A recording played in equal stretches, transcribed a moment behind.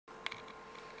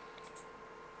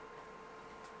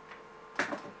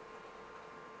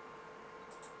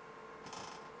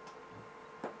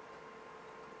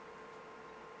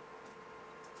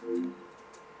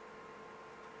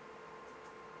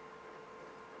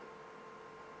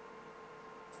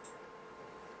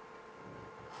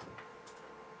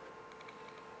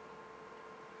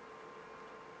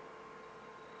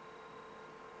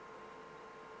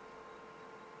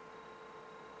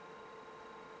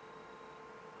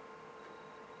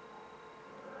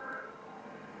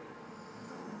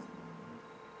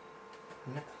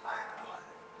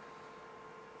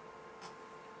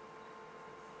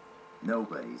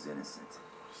Nobody's innocent.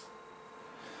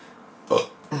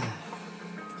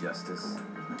 Justice?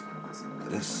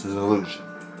 This is an illusion.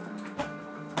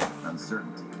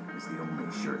 Uncertainty is the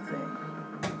only sure thing.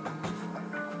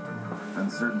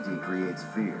 Uncertainty creates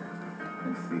fear,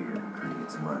 and fear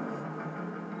creates money.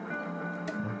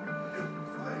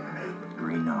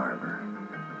 Green Harbor.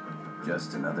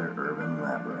 Just another urban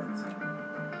labyrinth.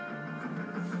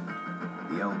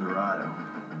 The El Dorado.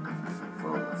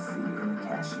 Full of fear to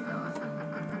cash in on.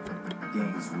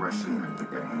 Gangs rush in to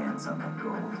get their hands on that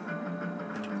gold.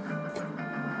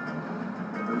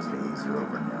 But those days are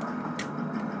over now.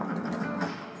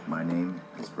 My name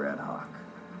is Brad Hawk.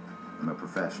 I'm a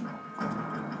professional.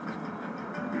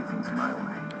 I do things my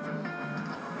way.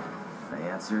 I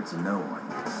answer to no one.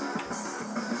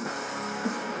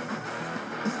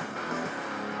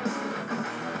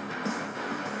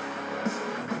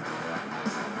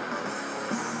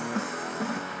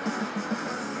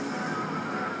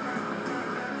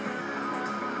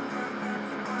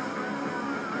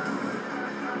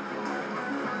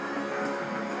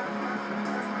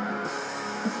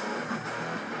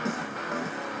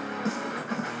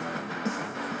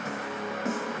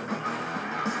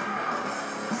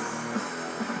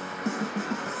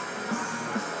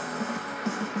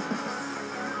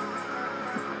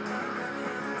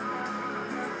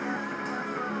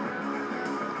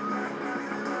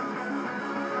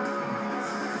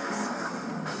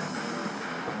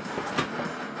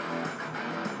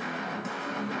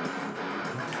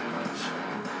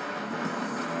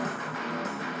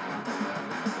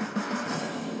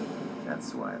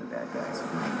 That's why the bad guys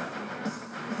flee.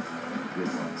 The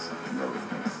good ones loathe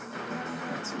me.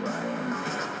 That's who I am.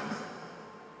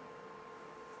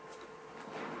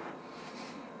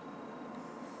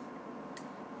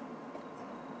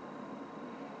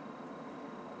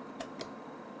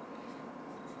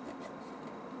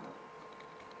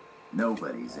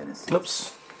 Nobody's innocent.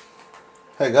 Oops.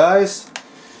 Hey guys,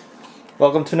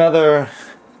 welcome to another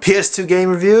PS2 game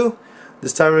review.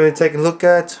 This time we're going to take a look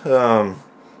at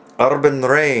Urban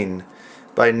Reign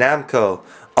by Namco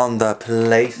on the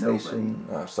PlayStation.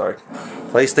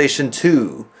 PlayStation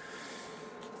 2.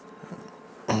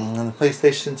 On the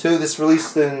PlayStation 2, this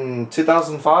released in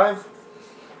 2005.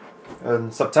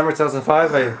 In September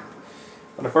 2005,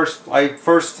 I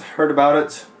first heard about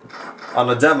it on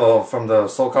a demo from the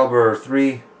Soul Calibur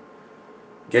 3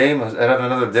 game. It had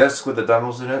another disc with the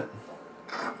demos in it.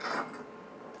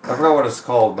 I forgot what it's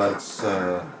called, but it's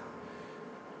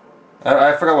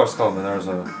I forgot what it's called, but there was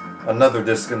another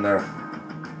disc in there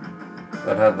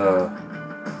that had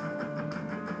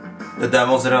the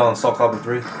demos in it on Soul Calibur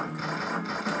 3.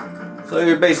 So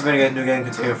you're basically getting a new game,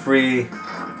 continue free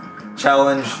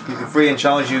challenge. You can free and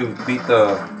challenge. You beat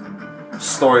the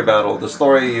story battle. The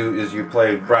story is you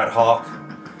play Brad Hawk,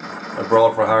 a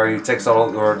brawler for hire. You take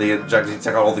out you take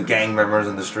out all the gang members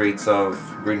in the streets of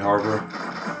Green Harbor,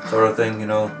 sort of thing, you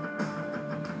know.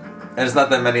 And it's not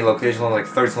that many locations, like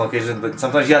 13 locations, but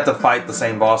sometimes you have to fight the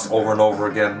same boss over and over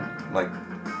again, like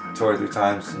 2 or 3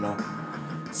 times, you know.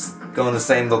 Going the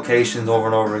same locations over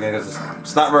and over again, because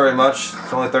it's not very much.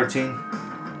 It's only 13.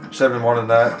 Should have been more than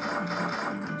that.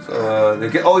 So you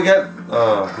get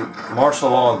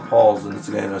martial law and Paul's in this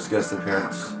game as guest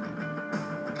appearance.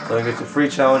 So you get a free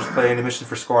challenge, play any mission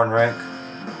for score and rank.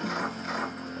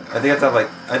 I think you have to have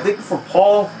I think for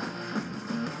Paul,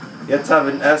 you have to have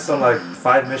an S on like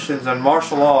 5 missions. On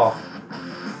martial law,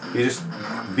 you just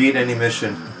beat any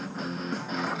mission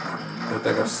with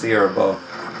like a C or above.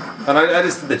 And I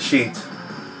just did the cheat.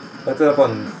 Look it up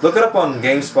on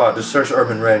GameSpot. Just search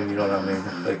Urban Reign. You know what I mean?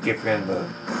 Like give me the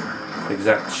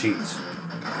exact cheat.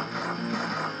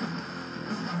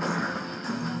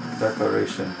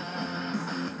 Declaration.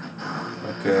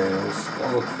 Okay, let's go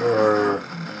look for.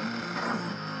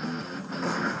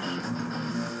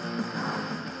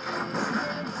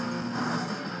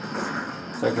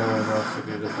 Second one, mouse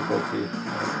difficulty.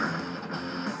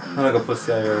 I'm gonna go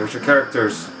pussy out here. There's your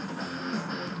characters.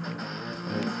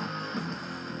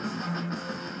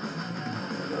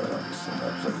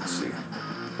 I can see.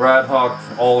 Brad Hawk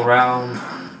all around.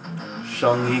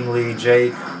 Shung Ying Lee,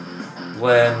 Jake,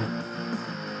 Glenn,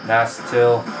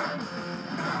 Nastil,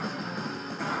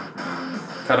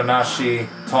 Katanashi,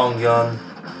 Tong Yun.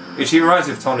 She reminds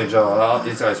me of Tony Jaa.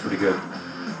 These guys are pretty good.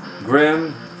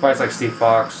 Grim fights like Steve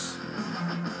Fox.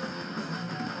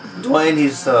 Dwayne,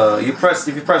 he's if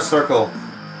you press circle,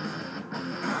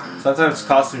 sometimes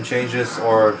costume changes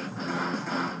or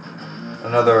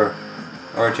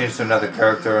it changes to another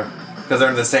character because they're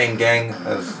in the same gang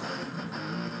as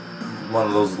one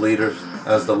of those leaders,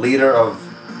 as the leader of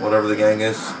whatever the gang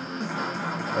is.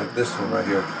 Like this one right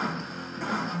here.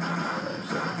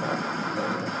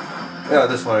 Yeah,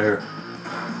 this one right here.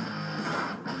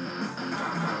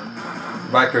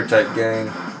 Biker type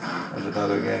gang. There's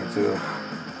another gang too.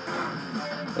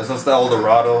 This one's the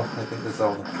Eldorado. I think this is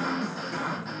all the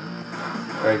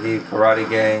Reggae Karate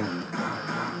Gang.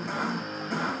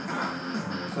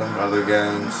 Some other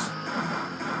gangs.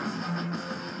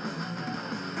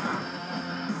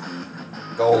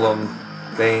 Golem,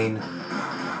 Bane.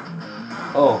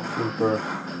 Oh, Cooper.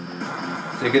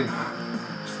 So you could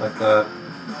just like that.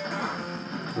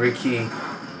 Ricky.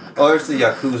 Oh, there's the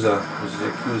Yakuza. There's the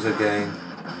Yakuza gang.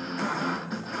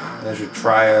 And there's your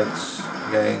Triads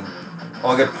gang. Oh,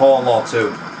 I get Paul and Law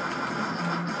too.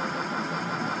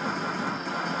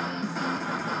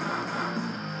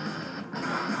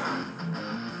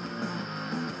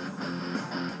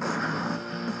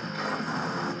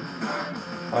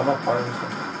 I'm not part of this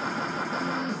one.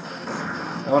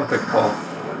 I want to pick Paul.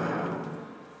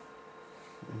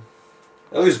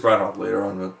 At least Brad off later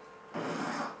on, but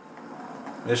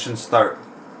mission start.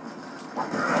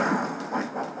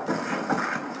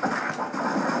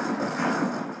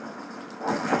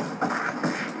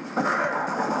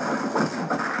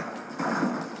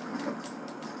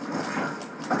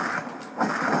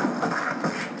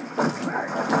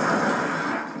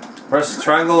 Press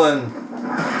triangle and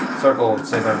circle at the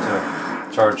same time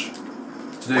to charge,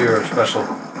 to do your special.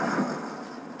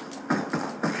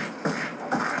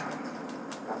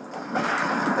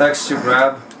 X to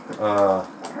grab,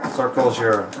 circles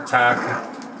your attack.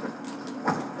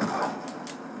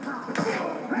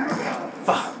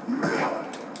 Fuck.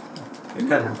 You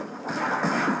can.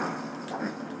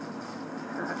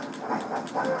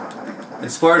 It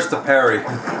squares to parry.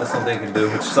 That's something you can do,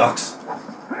 which sucks.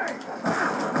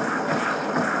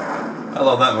 I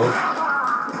love that move.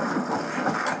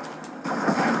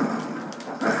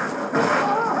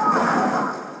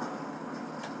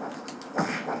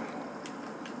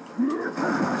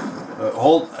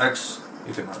 Hold X,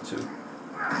 you can run too.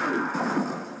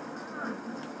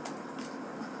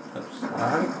 Oops.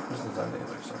 This is on the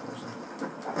other circles.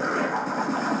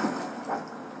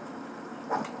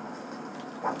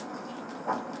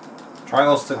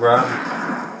 Triangles to grab.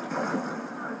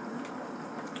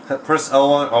 Press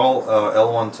L1,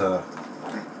 L1 to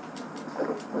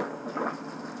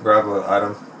grab an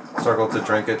item. Circle to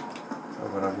drink it, or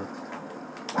whatever.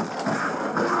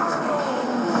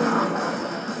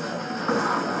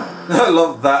 I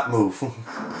love that move.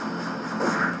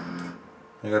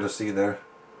 You gotta see there.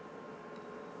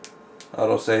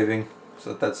 Auto saving.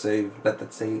 So let that save. Let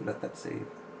that save. Let that save.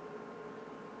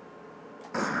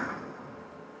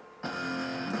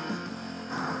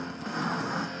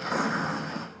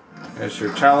 There's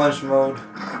your challenge mode.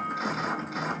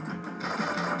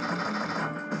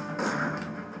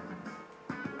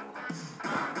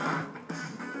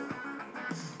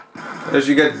 As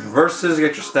you get versus, you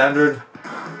get your standard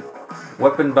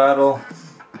weapon battle.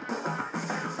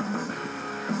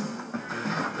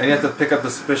 And you have to pick up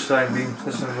the specialized beam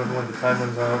position when the time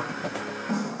runs out.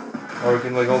 Or you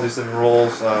can like all these different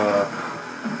roles.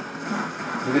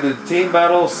 You can do team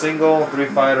battle, single, 3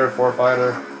 fighter, 4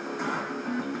 fighter.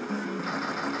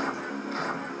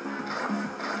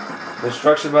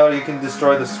 Destruction battle, you can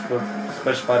destroy the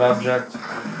specified object.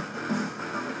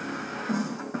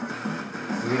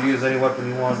 You can use any weapon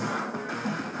you want.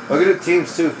 Oh, you can do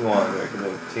teams too if you want. You can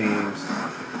do teams.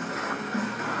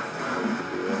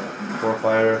 4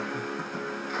 fighter.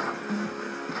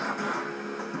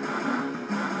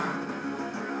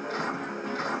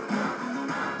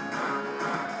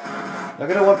 I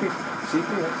got a 1P CP,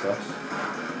 that sucks.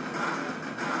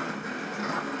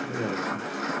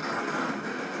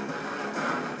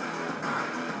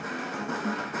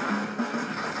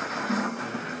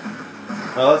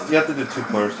 Oh, you have to do 2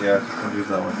 players, yeah, so you can use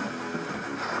that one.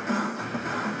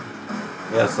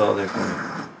 Yeah, so they can.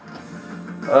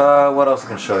 What else I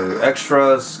can show you?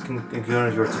 Extras,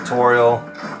 including your tutorial,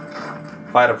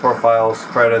 fighter profiles,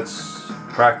 credits,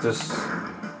 practice,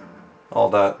 all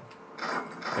that.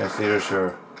 Yeah, see, there's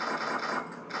your.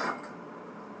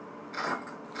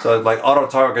 So, like auto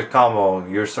target combo,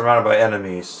 you're surrounded by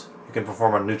enemies. You can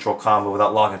perform a neutral combo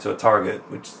without locking to a target,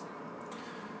 which.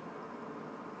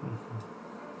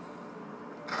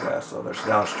 so there's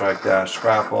down, strike, dash,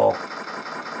 grapple.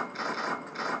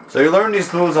 So you learn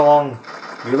these moves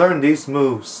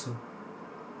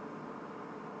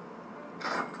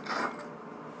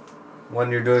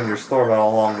when you're doing your story battle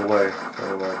along the way.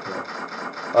 So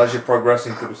like, as you're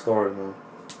progressing through the story mode.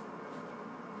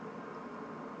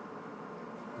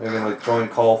 You can like join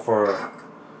call for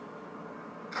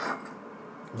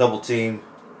double team.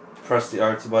 Press the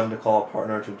RT button to call a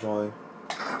partner to join.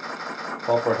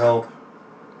 Call for help.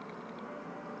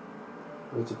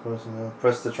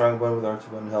 Press the triangle button with the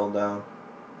RT button held down.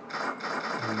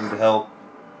 You need help.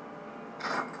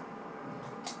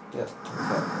 Yeah.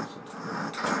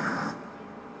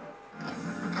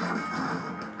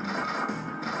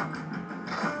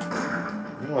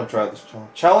 You want to try this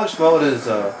challenge. Challenge mode is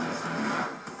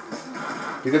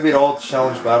you can beat all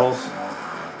challenge battles.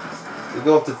 You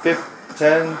go up to 10,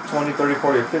 20, 30,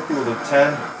 40, or 50 with a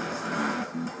 10.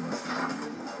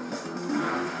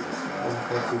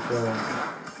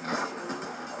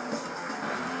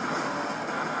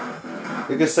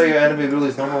 You can say your enemy ability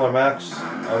is normal or max.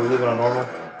 I would leave it on normal.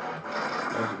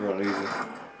 That's going easy.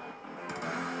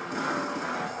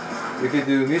 You can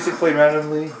do music play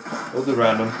randomly. We'll do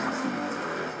random.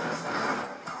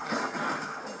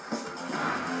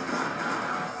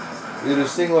 You do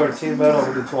single or team battle.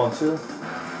 We'll do 2-on-2.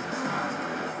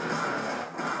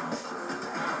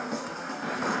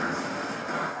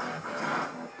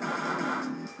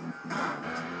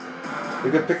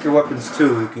 You can pick your weapons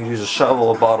too. You can use a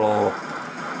shovel, a bottle,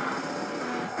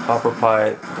 copper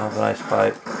pipe, have a nice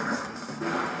pipe.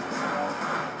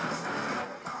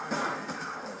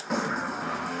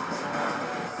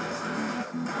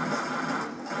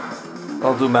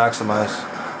 I'll do maximize.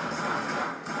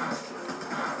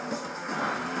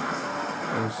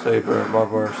 And saber,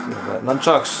 barber, steal that.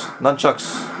 Nunchucks, nunchucks.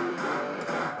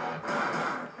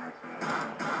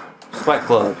 Spike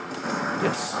club.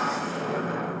 Yes.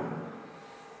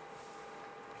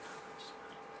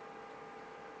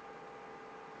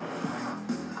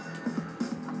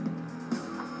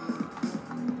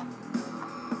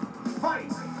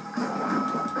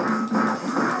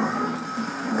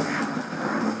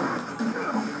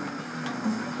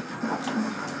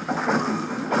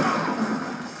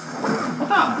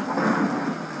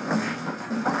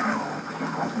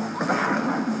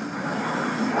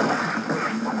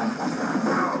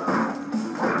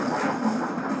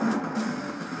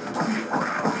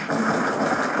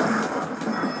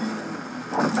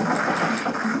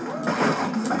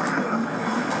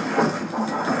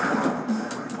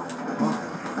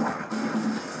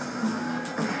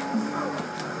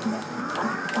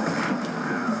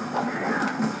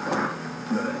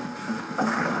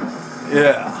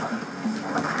 Yeah.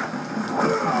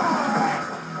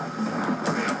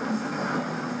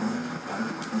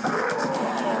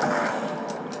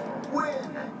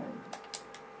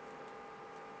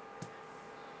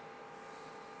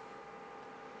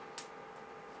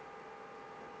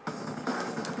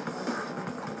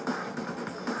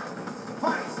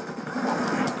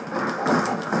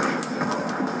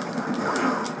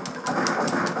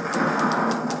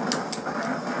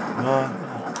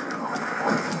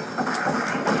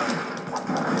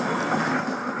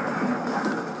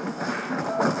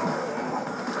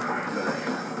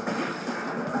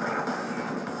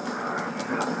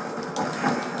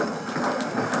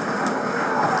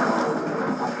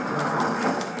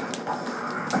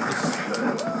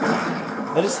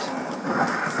 I just...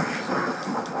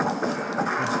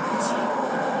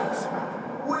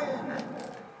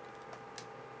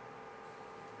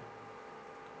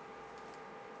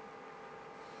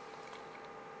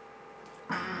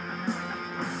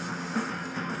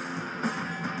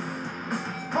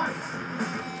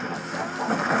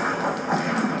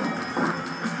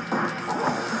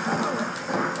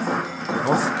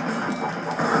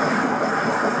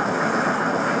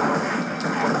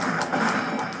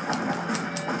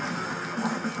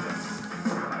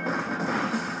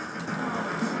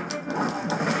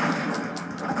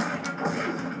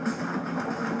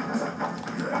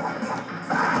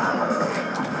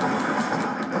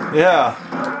 Yeah.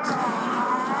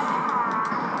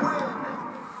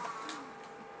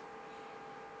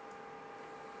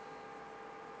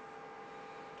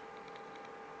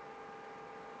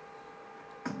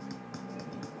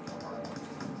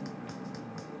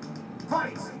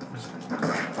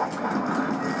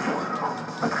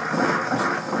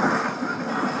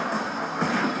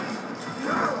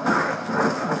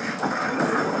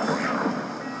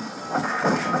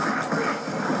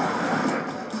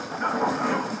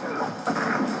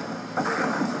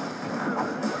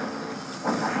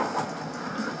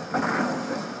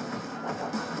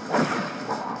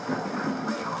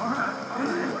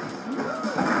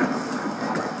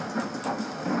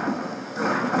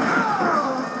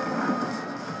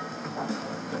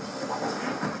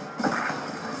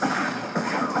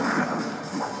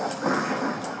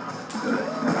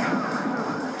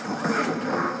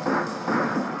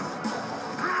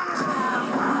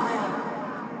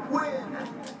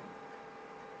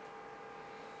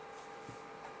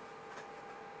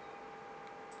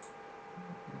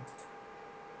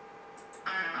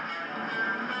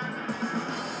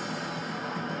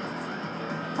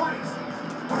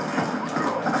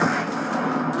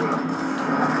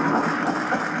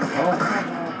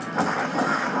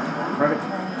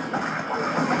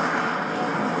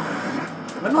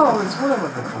 Whatever.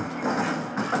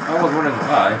 I was running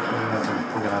by.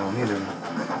 I don't need it.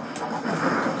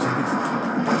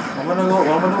 I'm gonna go.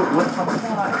 I'm gonna do. What the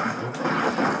fly?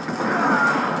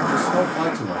 Just don't fly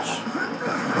too much.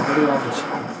 I'm gonna do it on the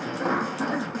cheap.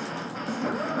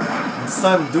 This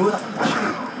time, do it on the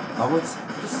cheap. I would say,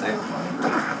 just save money.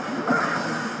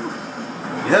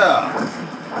 Yeah.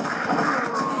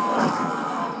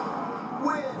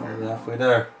 We're halfway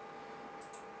there.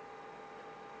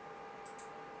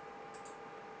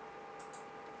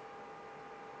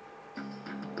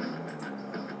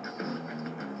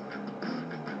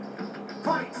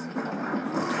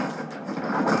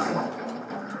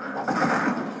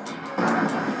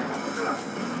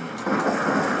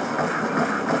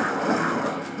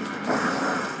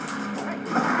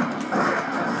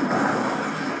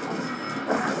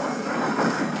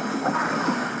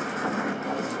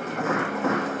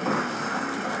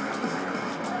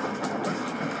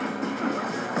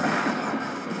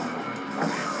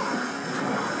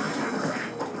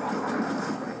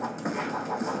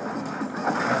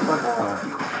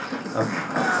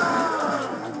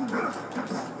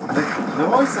 They're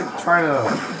always like trying to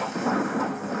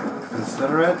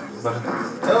consider it, but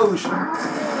oh shit!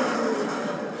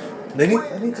 They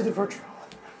need to do virtual.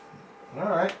 All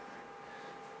right.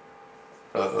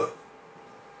 I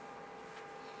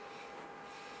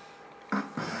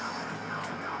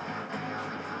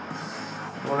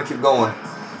want to keep going.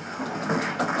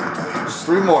 Just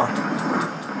 3 more.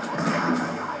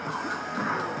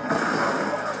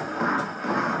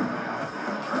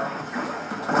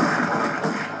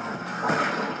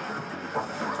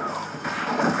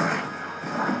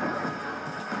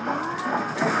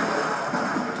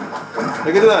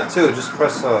 You can do that too. Just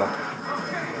press,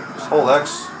 just hold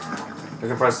X. You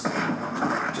can press,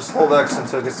 just hold X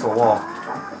until it gets to a wall.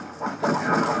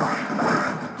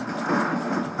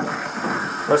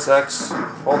 Press X,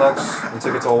 hold X until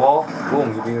it gets to a wall.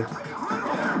 Boom, you beat it.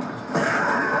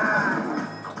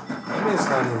 Maybe it's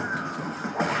not even.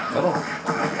 I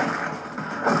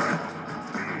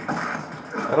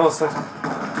don't. It's like.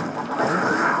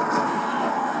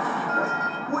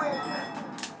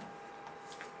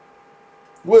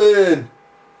 Win!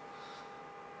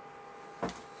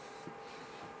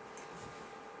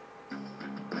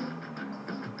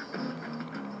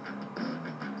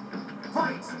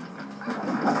 Fight!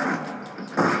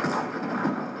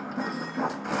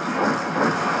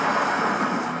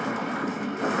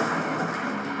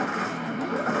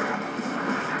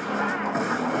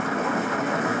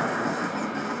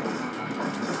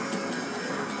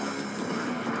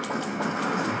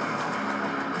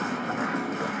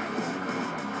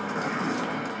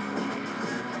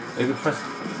 You can press.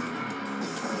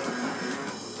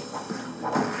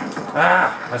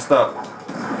 Ah! Messed up.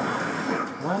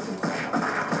 What?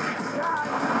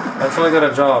 Until I get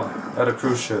a job at a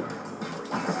cruise ship.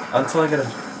 Until I get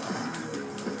a.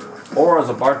 Or as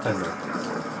a bartender.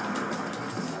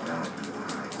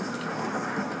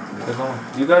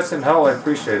 You guys can help, I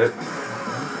appreciate it.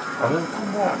 I won't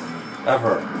come back.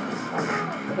 Ever.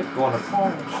 I like going to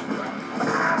college.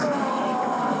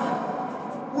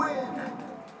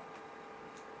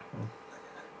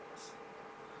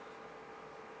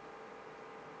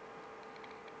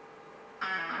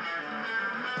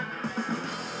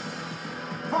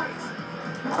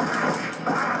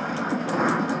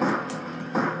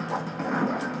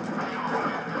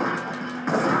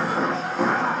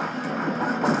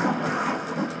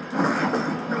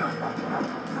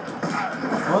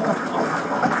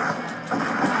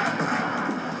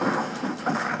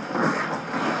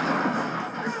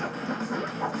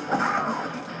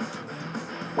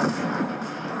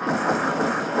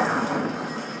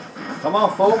 Come on,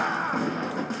 fool.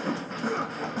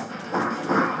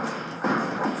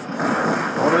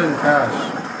 Order in cash.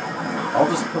 I'll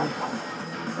just put.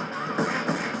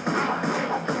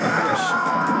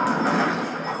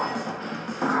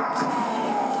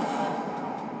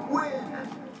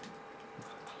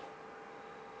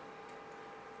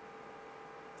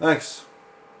 Thanks.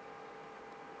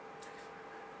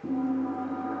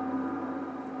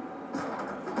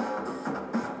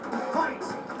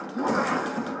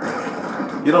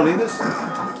 You don't need this?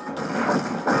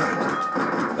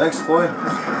 Thanks, boy.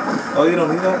 Oh, you don't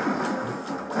need that?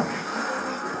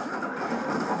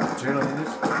 You don't need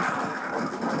this?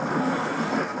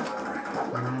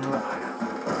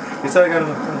 He said I got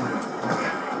enough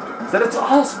money. Is that it's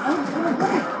awesome?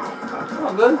 It's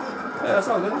all good. Yeah, that's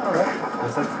all good. Alright.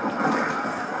 That's it.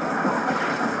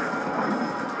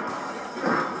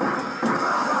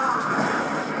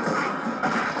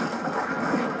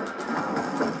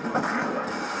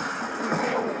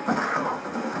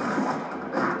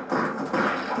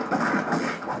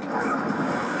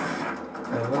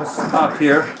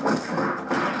 here.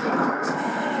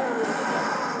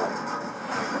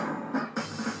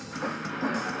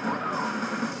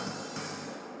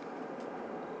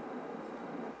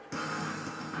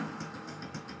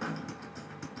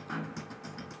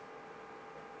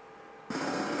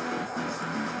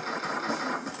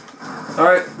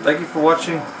 Alright, thank you for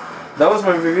watching. That was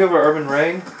my review of Urban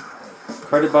Reign,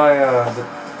 created by the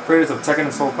creators of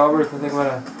Tekken Soul Calibur.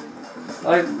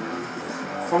 I think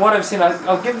from what I've seen,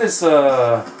 I'll give this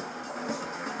 3.5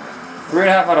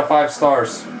 out of 5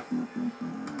 stars.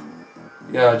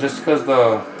 Yeah, just because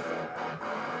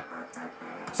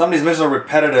some of these missions are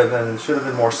repetitive and it should have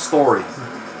been more story.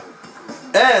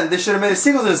 And they should have made a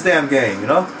sequel to this damn game, you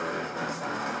know?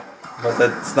 But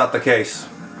that's not the case.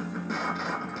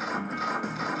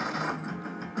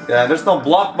 Yeah, there's no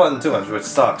block button too much, which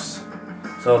sucks.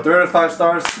 So 3 out of 5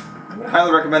 stars. I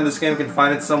highly recommend this game. You can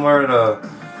find it somewhere at a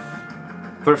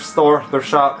thrift store, thrift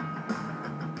shop.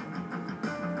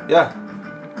 Yeah.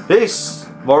 Peace.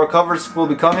 More covers will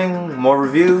be coming. More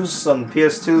reviews on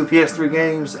PS2, PS3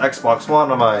 games, Xbox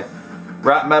One on my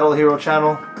Rap Metal Hero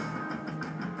channel.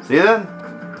 See you then.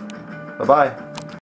 Bye-bye.